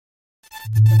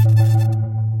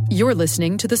You're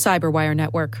listening to the Cyberwire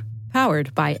Network,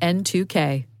 powered by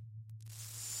N2K.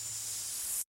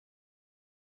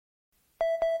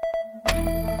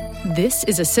 This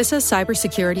is a CISA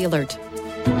cybersecurity alert.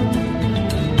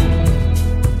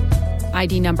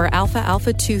 ID number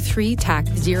Alpha 23 TAC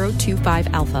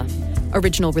 025 Alpha.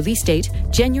 Original release date,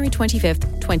 January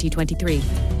 25th, 2023.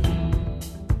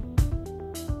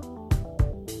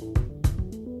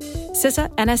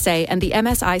 CISA, NSA, and the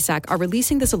MS-ISAC are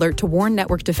releasing this alert to warn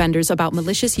network defenders about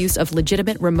malicious use of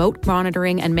legitimate remote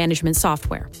monitoring and management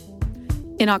software.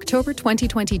 In October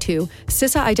 2022,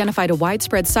 CISA identified a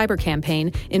widespread cyber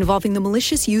campaign involving the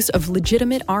malicious use of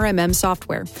legitimate RMM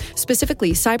software.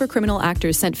 Specifically, cybercriminal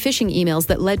actors sent phishing emails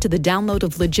that led to the download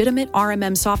of legitimate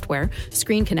RMM software,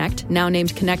 Screen Connect, now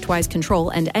named ConnectWise Control,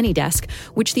 and AnyDesk,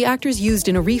 which the actors used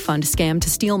in a refund scam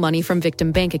to steal money from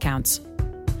victim bank accounts.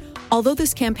 Although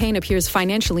this campaign appears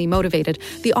financially motivated,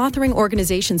 the authoring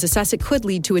organizations assess it could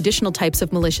lead to additional types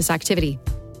of malicious activity.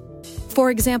 For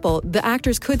example, the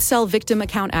actors could sell victim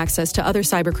account access to other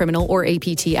cybercriminal or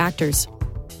APT actors.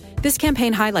 This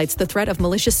campaign highlights the threat of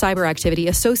malicious cyber activity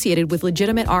associated with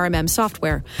legitimate RMM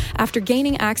software. After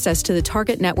gaining access to the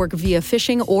target network via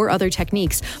phishing or other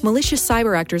techniques, malicious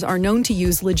cyber actors are known to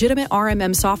use legitimate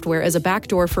RMM software as a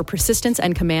backdoor for persistence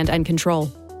and command and control.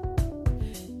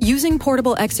 Using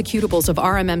portable executables of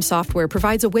RMM software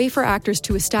provides a way for actors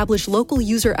to establish local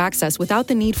user access without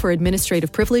the need for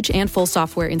administrative privilege and full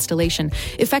software installation,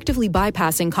 effectively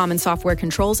bypassing common software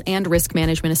controls and risk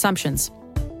management assumptions.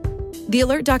 The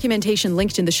alert documentation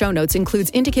linked in the show notes includes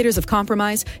indicators of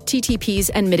compromise, TTPs,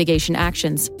 and mitigation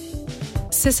actions.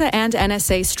 CISA and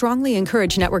NSA strongly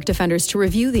encourage network defenders to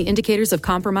review the indicators of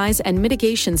compromise and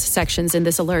mitigations sections in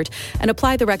this alert and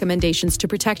apply the recommendations to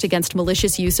protect against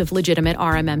malicious use of legitimate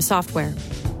RMM software.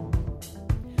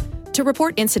 To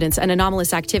report incidents and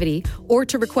anomalous activity, or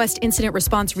to request incident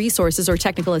response resources or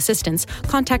technical assistance,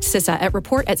 contact CISA at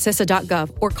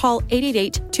report@cisa.gov or call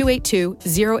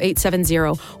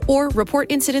 888-282-0870 or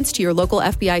report incidents to your local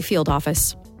FBI field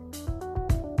office.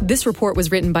 This report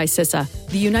was written by CISA,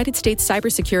 the United States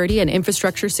Cybersecurity and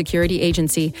Infrastructure Security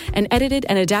Agency, and edited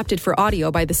and adapted for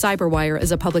audio by the Cyberwire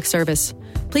as a public service.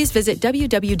 Please visit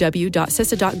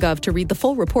www.cisa.gov to read the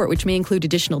full report, which may include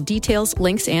additional details,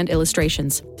 links, and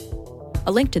illustrations.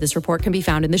 A link to this report can be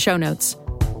found in the show notes.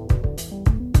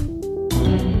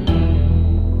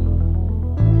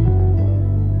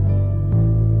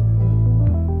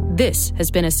 This has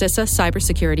been a CISA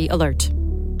Cybersecurity Alert.